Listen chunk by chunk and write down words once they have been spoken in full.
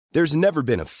There's never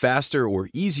been a faster or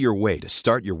easier way to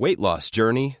start your weight loss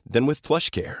journey than with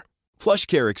PlushCare.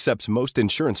 PlushCare accepts most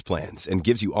insurance plans and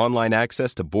gives you online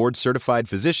access to board-certified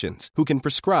physicians who can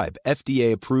prescribe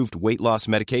FDA-approved weight loss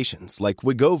medications like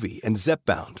Wegovy and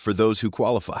Zepbound for those who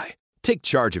qualify. Take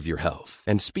charge of your health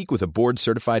and speak with a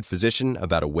board-certified physician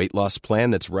about a weight loss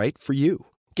plan that's right for you.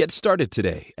 Get started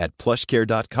today at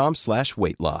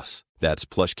plushcare.com/weight-loss. That's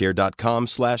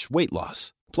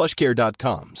plushcare.com/weight-loss.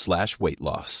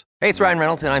 plushcare.com/weight-loss. Hey, it's Ryan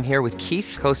Reynolds, and I'm here with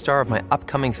Keith, co-star of my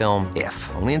upcoming film, If,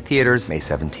 only in theaters May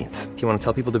 17th. Do you want to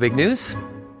tell people the big news?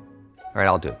 All right,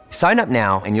 I'll do it. Sign up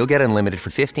now and you'll get unlimited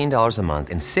for $15 a month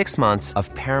and 6 months of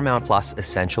Paramount Plus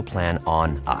Essential Plan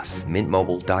on us.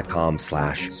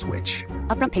 MintMobile.com/switch.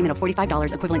 Upfront payment of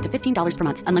 $45 equivalent to $15 per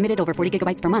month. Unlimited over 40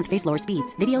 gigabytes per month. Face lower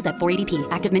speeds. Videos at 480p.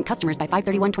 Active Mint customers by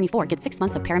 531.24 get 6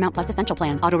 months of Paramount Plus Essential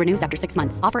Plan. Auto renews after 6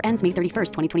 months. Offer ends May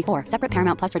 31st, 2024. Separate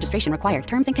Paramount Plus registration required.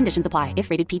 Terms and conditions apply if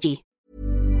rated PG.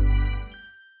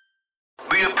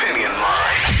 The Opinion Line.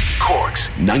 Cork's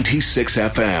 96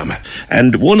 FM.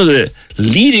 And one of the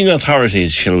leading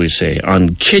authorities, shall we say,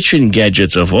 on kitchen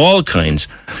gadgets of all kinds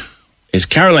is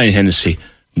Caroline Hennessy,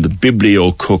 the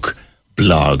Biblio Cook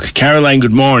blog. Caroline,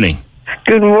 good morning.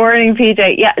 Good morning,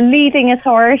 PJ. Yeah, leading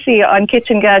authority on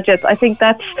kitchen gadgets. I think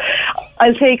I'll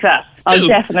take that. I'll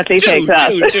definitely take that.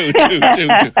 Do.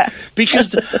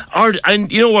 Because,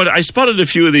 and you know what, I spotted a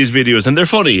few of these videos and they're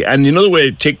funny. And you know the way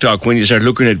TikTok, when you start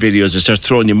looking at videos, it starts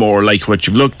throwing you more like what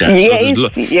you've looked at. Yes, so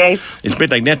yes. It's a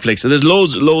bit like Netflix. So there's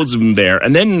loads of them there.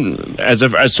 And then, as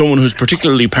someone who's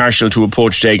particularly partial to a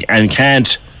poached egg and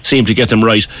can't seem to get them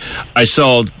right, I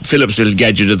saw Philip's little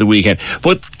gadget of the weekend.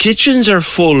 But kitchens are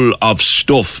full of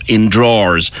stuff in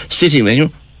drawers sitting there. You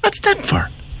know, what's that for?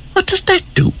 What does that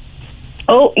do?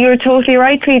 Oh, you're totally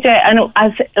right, PJ. And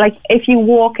if you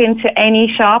walk into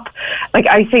any shop,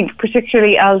 I think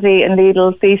particularly Aldi and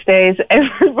Lidl these days,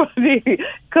 everybody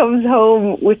comes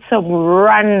home with some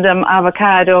random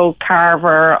avocado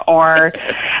carver or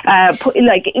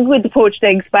with the poached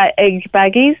egg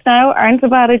baggies now aren't a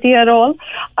bad idea at all,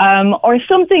 or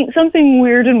something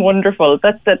weird and wonderful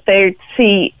that they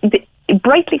see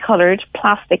brightly coloured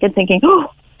plastic and thinking,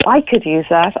 oh, I could use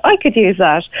that.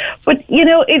 But,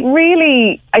 it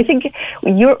really, I think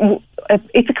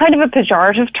it's a kind of a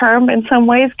pejorative term in some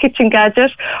ways, kitchen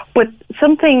gadget, but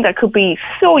something that could be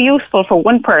so useful for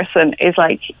one person is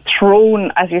thrown,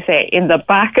 as you say, in the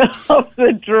back of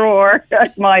the drawer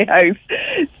at my house.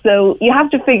 So you have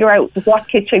to figure out what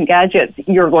kitchen gadgets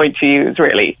you're going to use,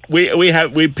 really.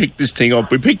 We picked this thing up.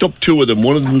 We picked up 2 of them.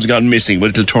 One of them's gone missing, but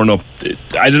it'll turn up.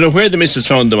 I don't know where the missus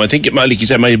found them. I think it might, like you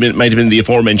said, might have been the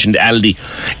aforementioned Aldi.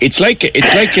 It's like a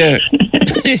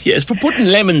yes, for putting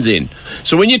lemons in.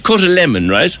 So when you cut a lemon,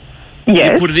 right?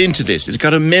 Yes. You put it into this. It's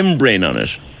got a membrane on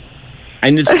it,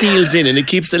 and it seals in, and it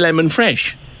keeps the lemon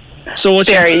fresh. So what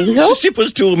she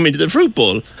puts 2 of them into the fruit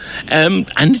bowl, and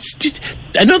it's just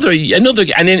another.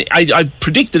 And then I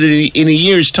predicted it in a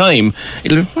year's time.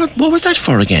 What was that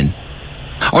for again?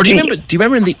 Or do you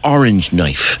remember in the orange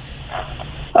knife?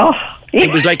 Oh, yeah.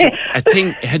 It was like a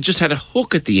thing. It had just had a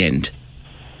hook at the end,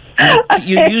 and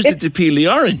you used it to peel the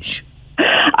orange.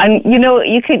 And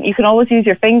you can always use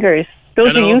your fingers.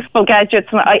 Those are useful gadgets.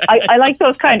 I like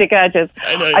those kind of gadgets.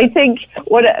 I think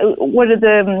one of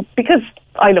the, because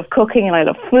I love cooking and I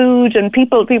love food, and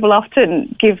people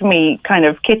often give me kind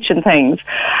of kitchen things.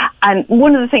 And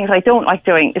one of the things I don't like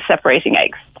doing is separating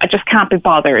eggs. I just can't be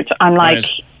bothered. I'm like,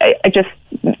 right. I just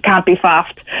can't be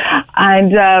faffed.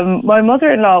 And my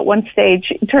mother-in-law at one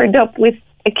stage turned up with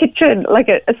a kitchen, like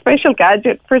a special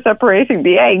gadget for separating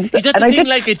the eggs. Is that the thing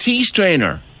like a tea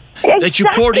strainer? Exactly. That you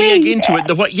pour the egg into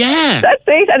it? Yeah. That's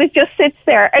it, and it just sits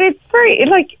there. And it's very,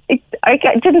 I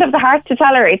didn't have the heart to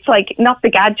tell her. It's not the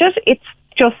gadget, it's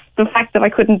just the fact that I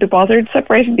couldn't be bothered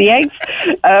separating the eggs.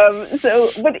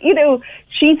 But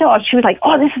she thought, she was like,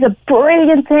 oh, this is a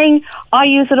brilliant thing. I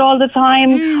use it all the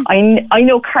time. I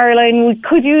know Caroline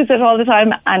could use it all the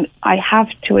time. And I have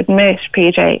to admit,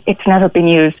 PJ, it's never been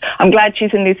used. I'm glad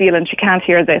she's in New Zealand. She can't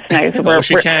hear this now. So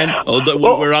she can.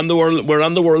 We're on the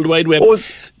World Wide Web. Oh,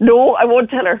 no, I won't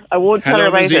tell her. I won't tell her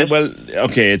about it. Well,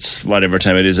 okay, it's whatever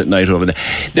time it is at night over there.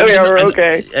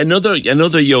 Okay.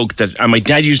 Another yoke that my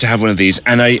dad used to have one of these,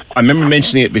 and I remember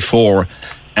mentioning it before,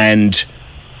 and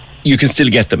you can still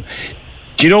get them.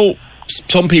 Do you know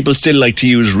some people still like to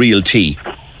use real tea?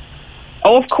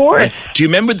 Oh, of course. Right? Do you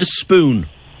remember the spoon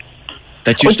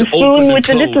that used to open and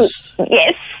close?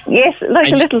 Yes,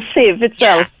 like a little sieve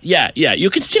itself. Yeah. You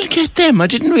can still get them. I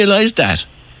didn't realise that.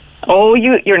 Oh,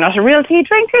 you're not a real tea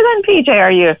drinker then, PJ,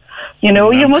 are you?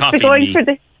 You must be going for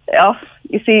the... Oh,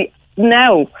 you see,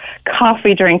 now,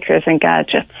 coffee drinkers and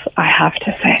gadgets, I have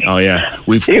to say. Oh yeah,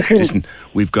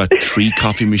 we've got 3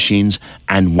 coffee machines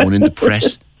and 1 in the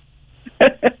press.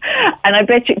 And I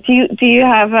bet you, do you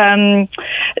have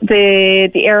the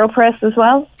AeroPress as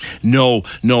well? No,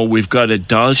 we've got a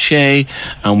Dolce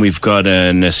and we've got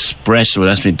an espresso.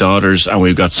 That's my daughter's, and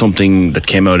we've got something that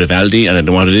came out of Aldi, and I don't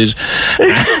know what it is.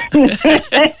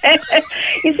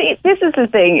 You see, this is the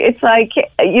thing. It's like,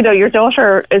 your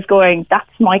daughter is going, that's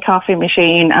my coffee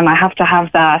machine and I have to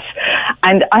have that.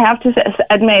 And I have to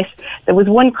admit, there was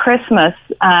one Christmas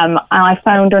and I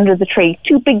found under the tree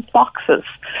 2 big boxes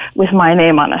with my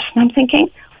name on it. And I'm thinking,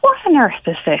 what on earth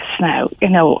is this now?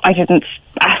 I didn't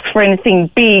ask for anything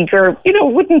big, or,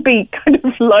 wouldn't be kind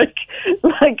of like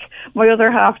my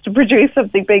other half to produce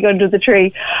something big under the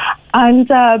tree. And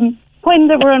when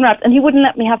they were unwrapped, and he wouldn't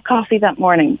let me have coffee that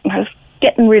morning, I was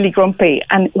getting really grumpy.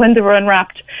 And when they were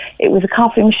unwrapped, it was a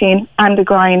coffee machine and a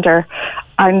grinder.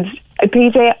 And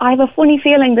PJ, I have a funny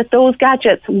feeling that those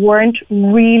gadgets weren't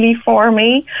really for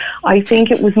me. I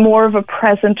think it was more of a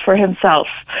present for himself.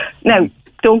 Now,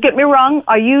 don't get me wrong,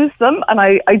 I use them and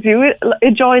I do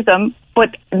enjoy them,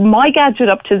 but my gadget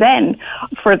up to then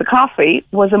for the coffee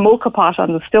was a mocha pot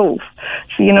on the stove.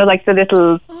 So, like the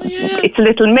little, it's a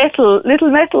little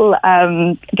metal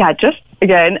gadget.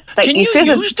 Again, that can you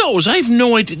use those? I have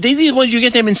no idea. They're the ones you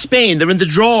get them in Spain. They're in the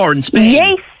drawer in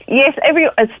Spain. Yes,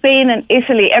 Spain and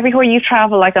Italy, everywhere you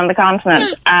travel, like on the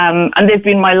continent, and they've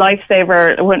been my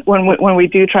lifesaver when we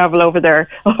do travel over there.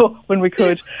 When we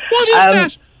could. What is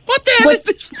that? What the hell is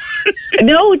this?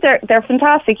 No, they're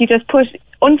fantastic. You just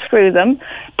unscrew them,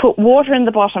 put water in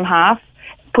the bottom half,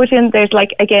 there's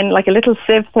like a little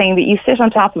sieve thing that you sit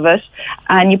on top of it,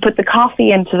 and you put the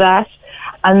coffee into that,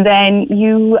 and then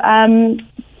you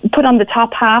put on the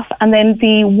top half, and then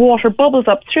the water bubbles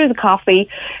up through the coffee,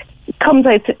 comes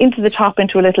out into the top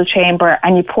into a little chamber,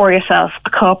 and you pour yourself a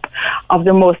cup of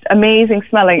the most amazing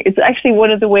smelling. It's actually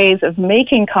one of the ways of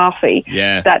making coffee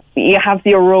that you have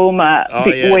the aroma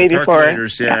way before.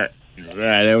 Yeah,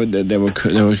 they were.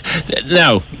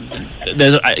 Now,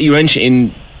 you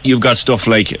mentioned you've got stuff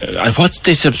like what's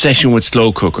this obsession with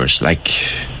slow cookers? Like,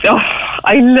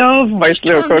 I love my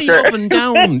slow cooker.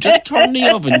 Just turn the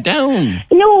oven down.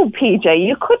 No, PJ,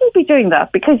 you couldn't be doing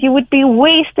that because you would be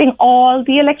wasting all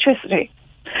the electricity.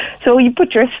 So you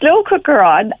put your slow cooker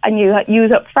on and you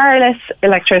use up far less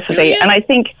electricity. Yeah. And I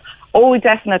think,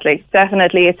 definitely.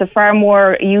 It's a far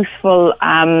more useful,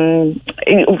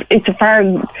 it's a far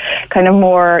kind of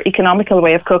more economical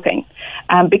way of cooking.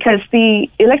 Because the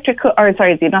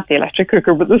not the electric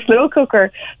cooker, but the slow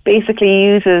cooker basically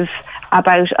uses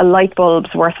about a light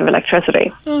bulb's worth of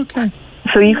electricity. Okay.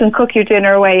 So you can cook your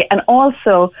dinner away, and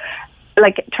also,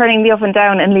 like, turning the oven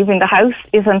down and leaving the house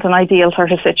isn't an ideal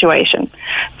sort of situation.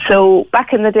 So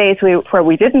back in the days where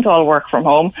we didn't all work from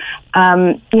home,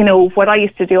 what I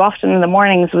used to do often in the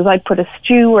mornings was I'd put a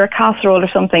stew or a casserole or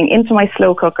something into my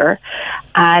slow cooker,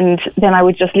 and then I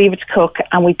would just leave it to cook,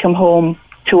 and we'd come home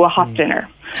to a hot dinner.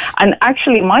 And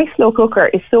actually, my slow cooker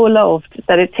is so loved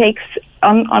that it takes,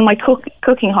 on my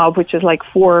cooking hob, which is like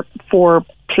four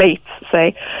plates,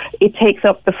 say, it takes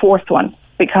up the 4th one,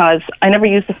 because I never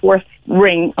use the 4th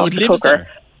ring of the cooker. There.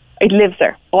 It lives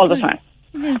there all the time.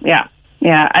 Yeah.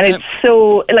 And it's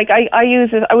so, like, I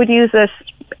would use it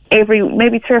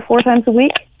maybe 3 or 4 times a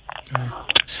week.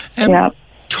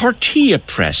 Tortilla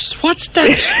press. What's that?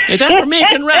 Is that for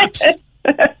making wraps?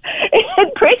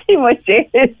 It pretty much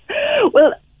is.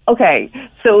 Well, okay,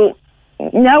 so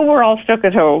now we're all stuck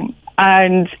at home,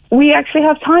 and we actually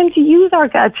have time to use our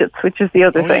gadgets, which is the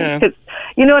other thing. Because,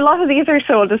 a lot of these are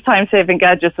sold as time-saving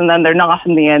gadgets, and then they're not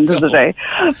in the end of the day.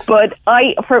 But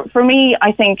for me,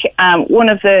 I think one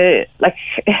of the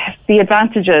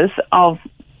advantages of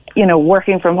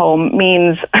working from home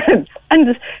means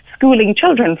and schooling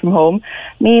children from home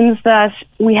means that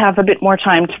we have a bit more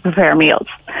time to prepare meals.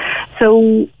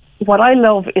 So what I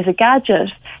love is a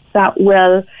gadget that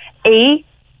will A,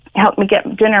 help me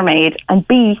get dinner made, and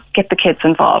B, get the kids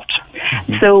involved.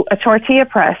 Mm-hmm. So a tortilla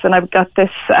press, and I've got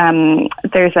this,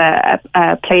 there's a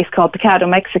place called Picado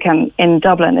Mexican in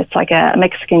Dublin. It's like a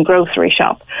Mexican grocery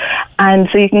shop. And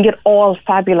so you can get all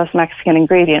fabulous Mexican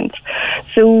ingredients.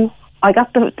 So I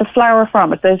got the flour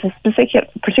from it. There's a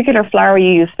particular flour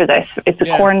you use for this. It's a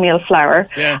cornmeal flour.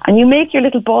 Yeah. And you make your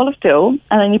little ball of dough,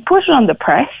 and then you put it on the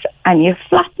press, and you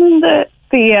flatten the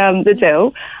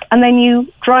dough, and then you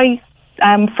dry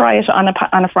fry it on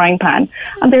a frying pan,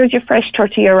 and there's your fresh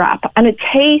tortilla wrap, and it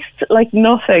tastes like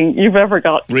nothing you've ever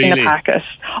got in a packet.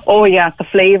 Oh yeah, the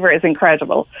flavour is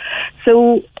incredible.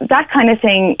 So that kind of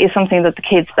thing is something that the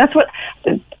kids, that's what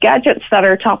the gadgets that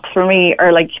are tops for me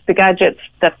are like the gadgets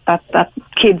that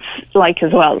kids like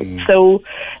as well. So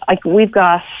like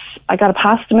I got a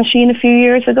pasta machine a few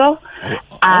years ago,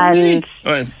 and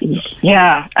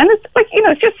yeah, and it's like,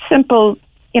 it's just simple,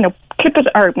 clip it,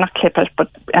 or not clip it, but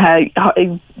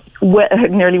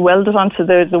nearly weld it onto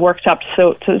the worktop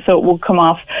so it won't come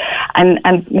off,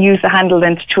 and use the handle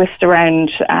then to twist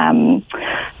around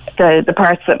the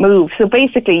parts that move. So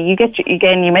basically, you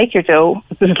make your dough.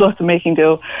 There's lots of making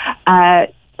dough.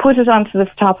 Put it onto the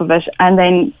top of it, and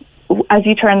then as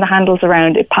you turn the handles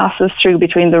around, it passes through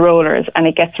between the rollers, and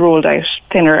it gets rolled out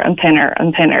thinner and thinner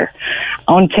and thinner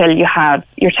until you have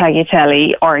your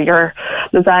tagliatelle or your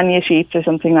lasagna sheets or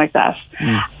something like that.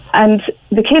 And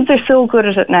the kids are so good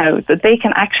at it now that they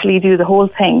can actually do the whole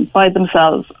thing by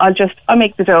themselves. I'll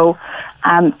make the dough,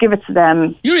 give it to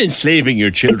them. You're enslaving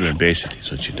your children, basically,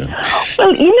 is what you're doing.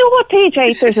 Well, you know what,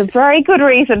 PJ? There's a very good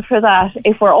reason for that.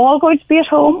 If we're all going to be at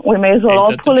home, we may as well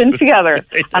all pull in together.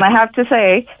 And I have to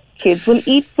say, kids will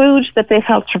eat food that they've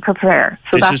helped to prepare.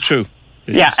 So this is true.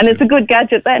 It's a good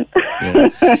gadget then.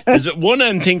 There's one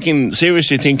I'm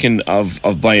seriously thinking of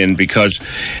buying, because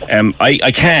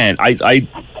I can't.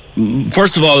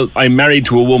 First of all, I'm married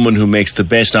to a woman who makes the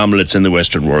best omelettes in the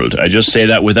Western world. I just say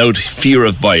that without fear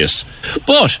of bias.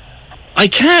 But I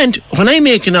can't, when I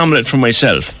make an omelette for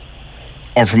myself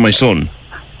or for my son,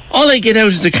 all I get out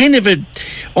is a kind of a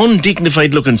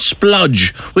undignified looking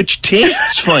splodge, which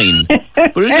tastes fine, but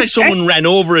it looks like someone ran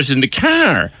over it in the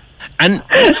car. And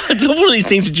it's one of these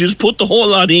things that you just put the whole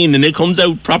lot in and it comes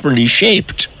out properly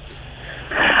shaped.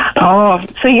 Oh,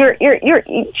 so do you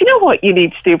know what you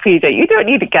need to do, PJ? You don't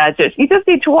need a gadget. You just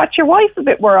need to watch your wife a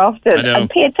bit more often and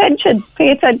pay attention. Pay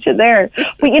attention there.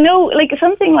 But like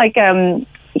something like again,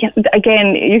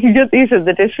 you can get these in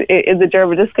the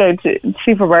German discount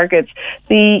supermarkets,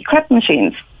 the crepe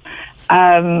machines.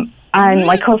 And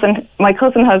my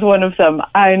cousin has one of them.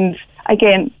 And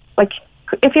again, like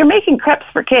if you're making crepes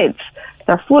for kids,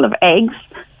 they're full of eggs.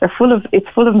 It's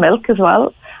full of milk as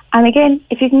well. And again,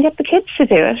 if you can get the kids to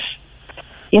do it,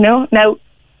 Now,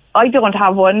 I don't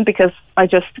have one because I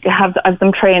just have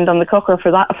them trained on the cooker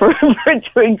for that, for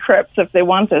doing crepes if they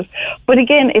want it. But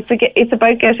again, it's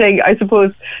about getting, I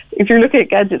suppose, if you're looking at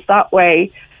gadgets that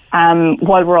way,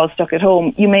 while we're all stuck at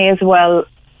home, you may as well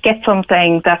get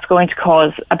something that's going to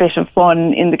cause a bit of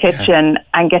fun in the kitchen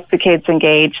and get the kids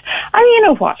engaged. And you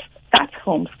know what? That's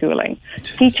homeschooling.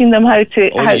 Teaching them how to...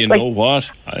 know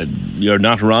what? You're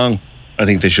not wrong. I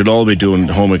think they should all be doing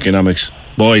home economics,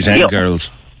 boys and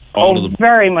girls. All of them.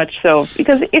 Very much so.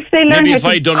 Because if they learn maybe if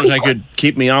I'd done it, I could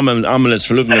keep me omelettes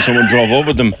for looking at someone drove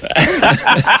over them. In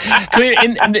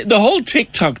the whole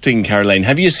TikTok thing, Caroline,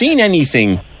 have you seen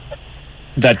anything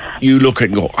that you look at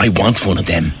and go, I want one of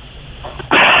them?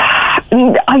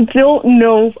 I don't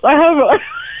know. I have...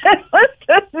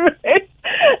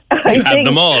 You have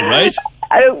them all, right?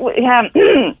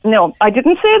 No, I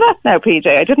didn't say that now, PJ.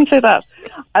 I didn't say that.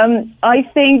 I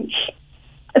think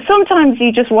sometimes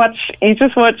you just watch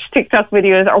TikTok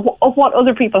videos of what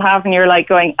other people have, and you're like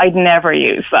going, I'd never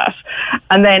use that.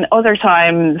 And then other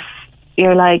times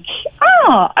you're like,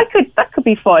 that could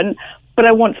be fun, but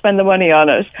I won't spend the money on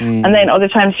it. And then other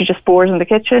times you're just bored in the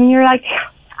kitchen. You're like,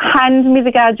 hand me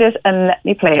the gadget and let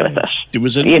me play with it. There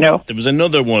was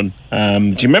another one.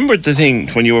 Do you remember the thing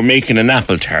when you were making an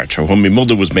apple tart, or when my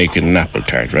mother was making an apple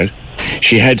tart, right?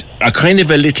 She had a kind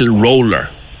of a little roller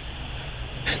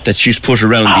that she's put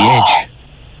around the edge.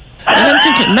 And I'm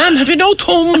thinking, ma'am, have you no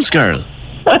thumbs, girl?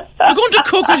 You're going to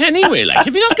cook it anyway, like,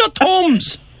 have you not got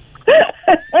thumbs?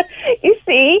 You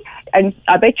see, and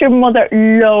I bet your mother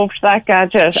loved that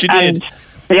gadget. She did.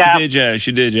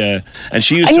 She did, yeah. And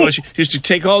she used to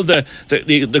take all the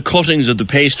cuttings of the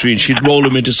pastry and she'd roll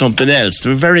them into something else. They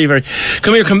were very, very...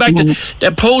 Come back to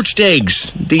the poached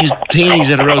eggs, these things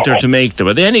that are out there to make them.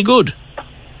 Are they any good?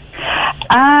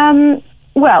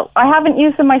 Well, I haven't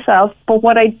used them myself, but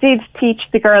what I did teach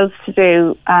the girls to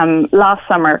do last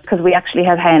summer, because we actually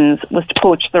had hens, was to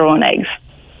poach their own eggs.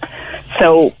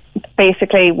 So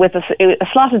basically with a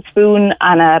slotted spoon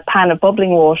and a pan of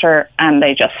bubbling water, and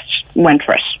they just went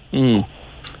for it.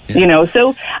 Yeah.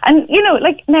 So, and now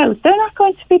they're not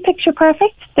going to be picture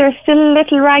perfect. They're still a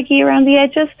little raggy around the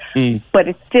edges, but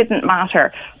it didn't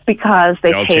matter because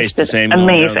they all taste the same.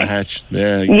 amazing. The hatch.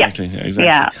 Yeah, exactly.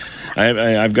 Yeah.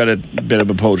 I've got a bit of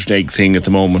a poached egg thing at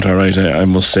the moment. All right, I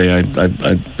must say I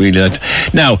really like.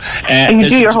 Now, and you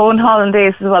do your own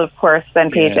hollandaise as well, of course. Then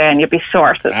PJ, and you'll be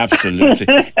sorted.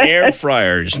 Absolutely. Air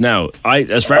fryers. Now,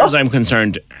 as far as I'm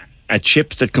concerned, a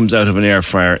chip that comes out of an air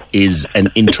fryer is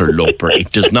an interloper.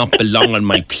 It does not belong on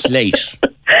my plate.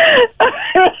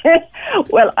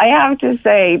 Well, I have to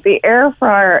say, the air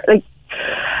fryer,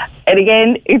 and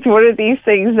again, it's one of these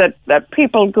things that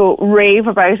people go rave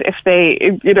about if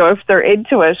they're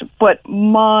into it. But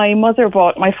my mother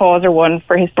bought my father one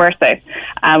for his birthday,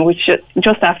 which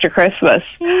just after Christmas,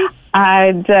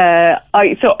 and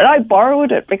I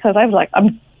borrowed it because I was like,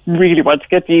 I'm really want to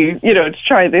get you, to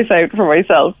try this out for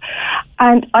myself.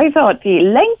 And I thought the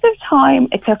length of time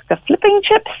it took the flipping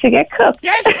chips to get cooked.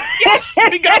 Yes,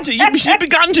 you'd be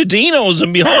gone to Dino's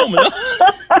and be home.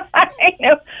 I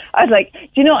know. I was like,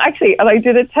 actually, and I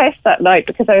did a test that night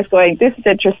because I was going, this is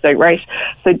interesting, right?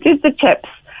 So I did the chips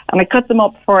and I cut them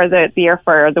up for the air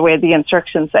fryer the way the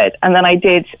instructions said. And then I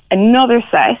did another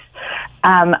set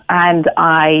and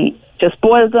I just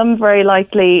boiled them very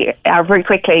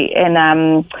quickly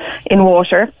in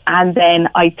water, and then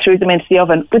I threw them into the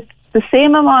oven with the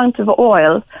same amount of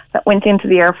oil that went into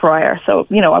the air fryer. So,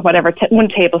 whatever, 1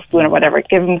 tablespoon or whatever,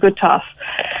 give them a good toss.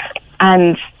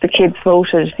 And the kids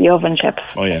voted the oven chips.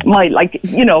 Oh yeah,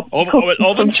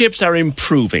 oven chips are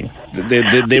improving.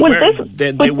 They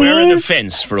were an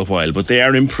offence for a while, but they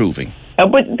are improving.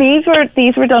 But these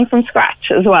were done from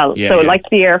scratch as well. Like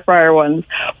the air fryer ones.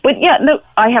 But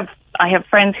I have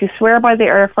friends who swear by the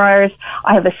air fryers.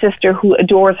 I have a sister who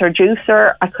adores her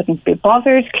juicer. I couldn't be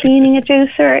bothered cleaning a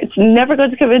juicer. It's never going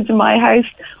to come into my house.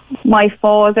 My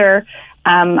father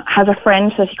has a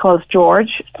friend that he calls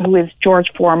George, who is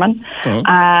George Foreman.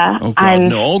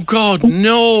 Oh God,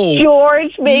 no!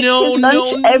 George makes his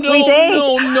lunch every day.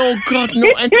 No, God,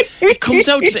 no! And it comes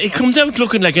out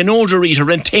looking like an odor eater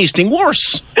and tasting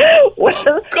worse.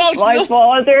 Well, God, my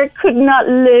father could not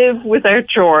live without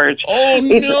George.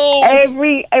 No!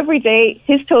 Every day,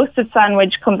 his toasted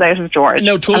sandwich comes out of George.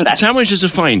 No, toasted sandwiches are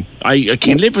fine. I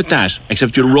can live with that,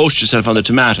 except you'll roast yourself on the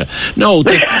tomato. No,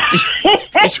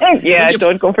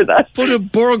 don't go for that. Put a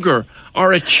burger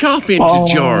or a chop into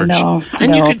George,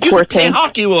 you can play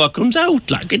hockey while it comes out.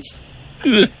 Like it's.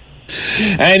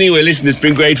 Anyway, listen, it's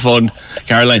been great fun,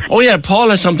 Caroline. Oh yeah, Paul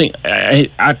has something.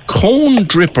 A cone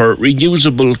dripper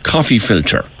reusable coffee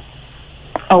filter.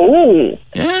 Oh,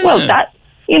 yeah. Well, that's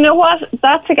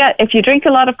if you drink a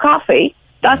lot of coffee.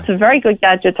 That's a very good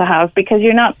gadget to have because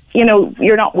you're not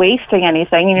wasting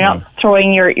anything and you're not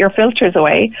throwing your filters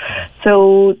away.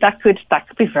 So that could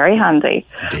be very handy.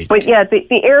 Indeed. But yeah, the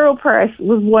AeroPress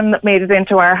was one that made it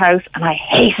into our house and I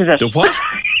hated it. The what?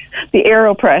 The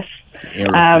AeroPress.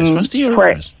 What's the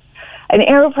AeroPress? An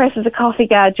AeroPress is a coffee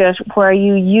gadget where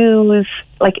you use,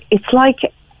 it's like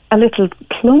a little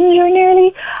plunger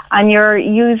nearly, and you're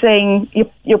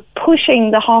pushing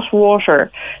the hot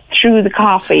water through the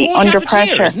coffee under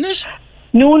pressure. Isn't it?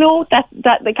 No, that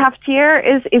the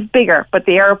cafetiere is bigger, but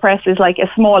the AeroPress is like a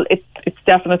small. It's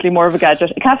definitely more of a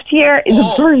gadget. A cafetiere is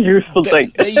a very useful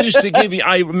thing. They used to give you.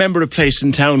 I remember a place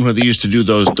in town where they used to do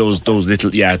those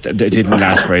little. Yeah, they didn't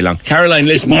last very long. Caroline,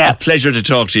 listen, a pleasure to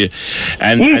talk to you.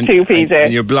 And you too, PJ.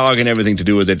 And your blog and everything to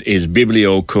do with it is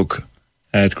Biblio Cook.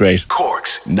 That's great.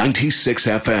 Cork's 96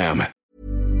 FM.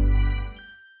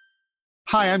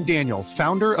 Hi, I'm Daniel,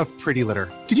 founder of Pretty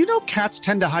Litter. Did you know cats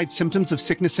tend to hide symptoms of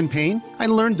sickness and pain? I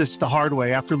learned this the hard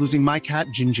way after losing my cat,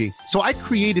 Gingy. So I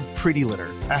created Pretty Litter,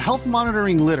 a health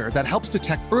monitoring litter that helps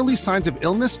detect early signs of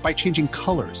illness by changing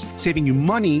colors, saving you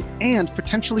money and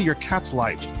potentially your cat's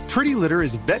life. Pretty Litter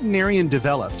is veterinarian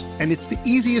developed, and it's the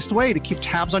easiest way to keep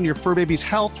tabs on your fur baby's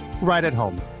health right at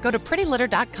home. Go to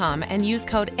prettylitter.com and use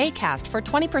code ACAST for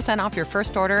 20% off your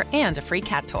first order and a free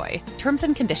cat toy. Terms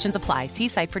and conditions apply. See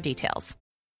site for details.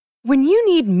 When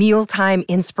you need mealtime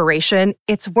inspiration,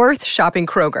 it's worth shopping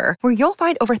Kroger, where you'll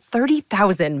find over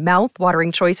 30,000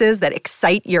 mouth-watering choices that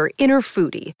excite your inner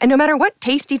foodie. And no matter what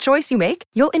tasty choice you make,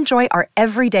 you'll enjoy our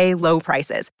everyday low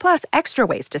prices, plus extra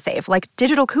ways to save, like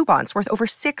digital coupons worth over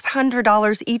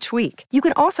 $600 each week. You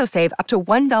can also save up to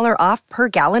 $1 off per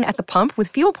gallon at the pump with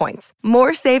fuel points.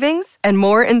 More savings and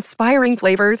more inspiring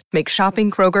flavors make shopping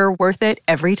Kroger worth it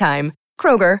every time.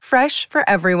 Kroger, fresh for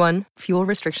everyone. Fuel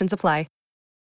restrictions apply.